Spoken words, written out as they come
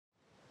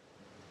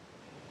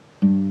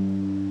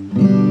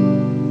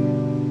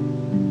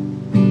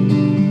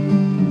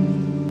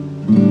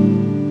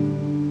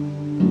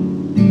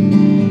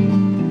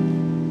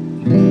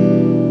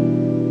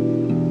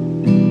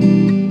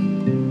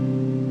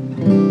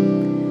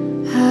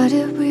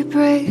we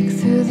break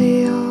through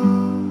the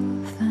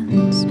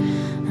offense?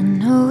 I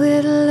know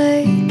it'll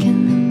ache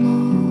in the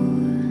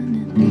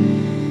morning,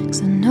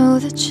 'cause I know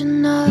that you're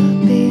not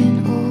being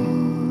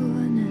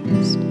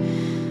honest.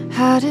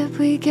 How did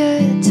we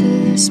get to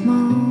this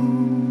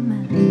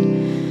moment?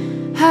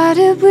 How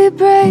did we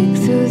break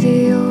through the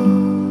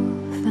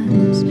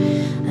offense?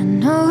 I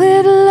know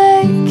it'll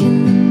ache in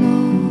the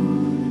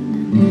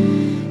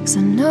morning, 'cause I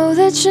know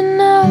that you're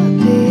not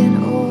being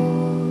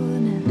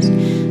honest.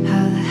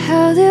 How the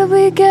hell did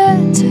we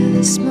get to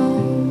this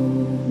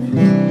moment?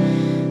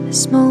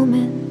 This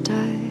moment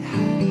I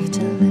have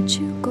to let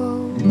you go.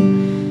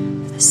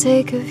 For the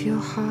sake of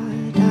your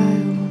heart I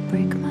will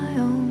break my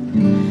own.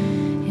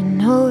 You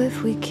know if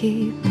we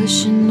keep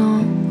pushing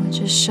on we'll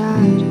just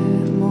shatter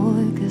it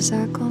more, 'cause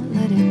I can't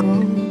let it go.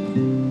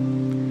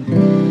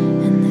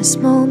 In this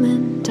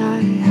moment I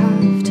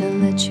have to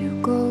let you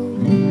go.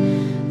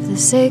 For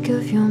the sake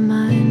of your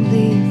mind,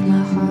 leave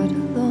my heart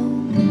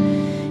alone.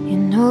 You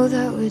know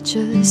that we're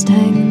just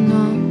hanging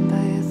on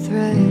by a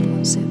thread.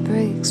 Once it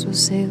breaks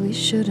we'll say we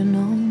should've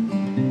known.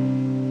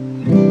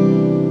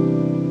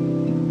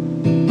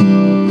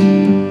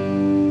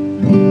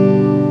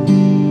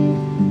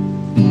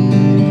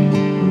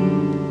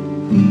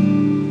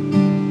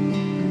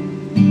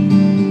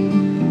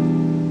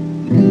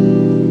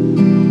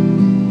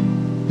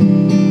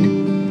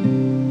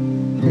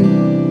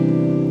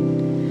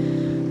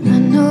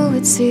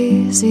 It's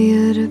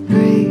easier to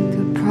break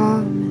a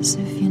promise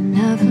if you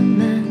never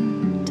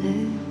meant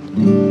it.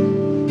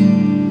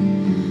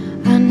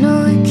 I know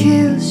it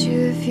kills you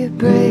if you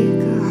break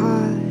a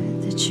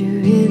heart that you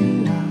really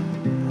love.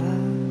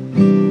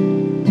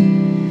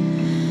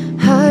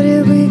 How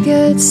did we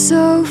get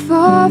so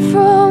far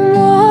from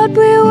what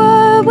we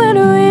were when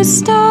we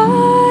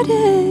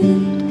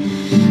started?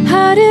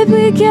 How did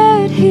we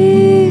get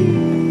here?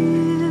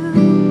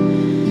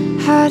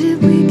 How did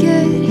we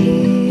get here?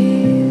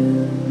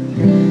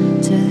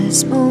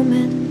 This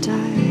moment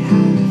I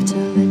have to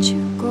let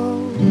you go.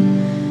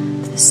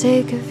 For the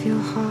sake of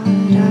your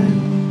heart I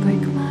will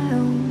break my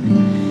own.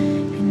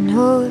 You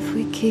know if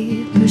we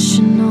keep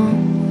pushing on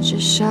we'll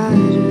just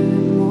shatter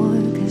it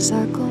more, 'cause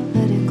I can't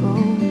let it go.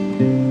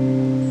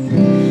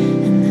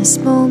 In this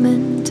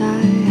moment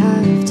I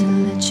have to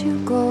let you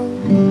go.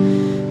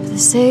 For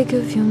the sake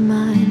of your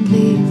mind,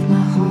 leave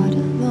my heart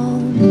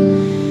alone.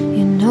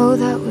 You know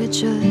that we're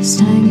just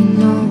hanging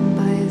on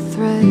by a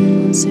thread.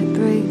 Once it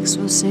breaks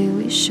we'll say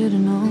we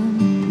should've known.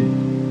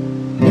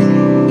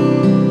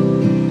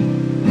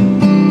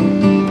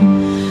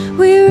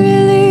 We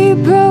really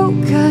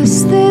broke us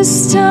this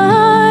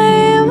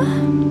time.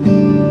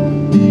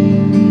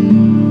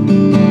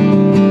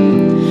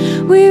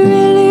 We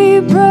really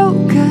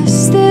broke us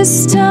this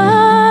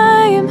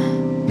time.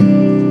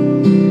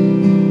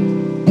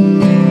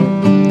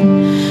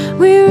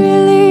 We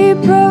really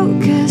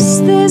broke us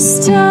this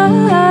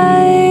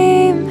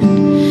time.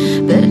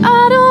 But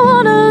I don't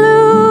wanna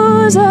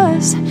lose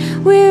us.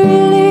 We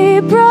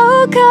really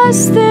broke us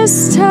this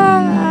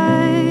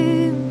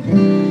time.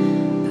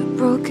 But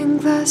broken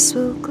glass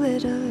will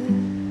glitter.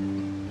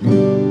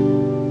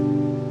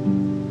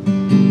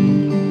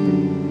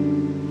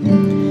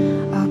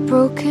 Our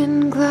broken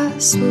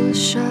glass will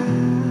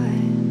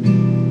shine.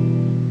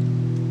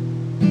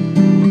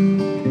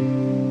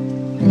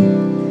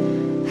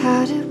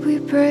 How did we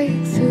break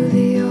through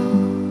the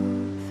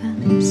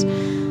offense?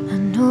 I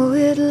know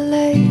it'll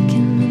ache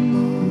in the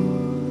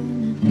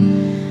morning,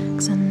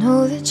 'cause I know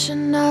that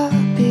you're not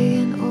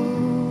being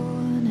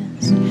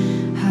honest.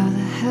 How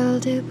the hell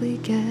did we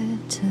get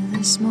to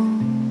this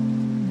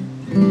moment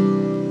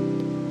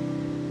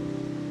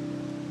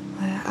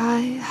where I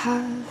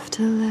have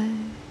to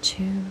let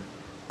you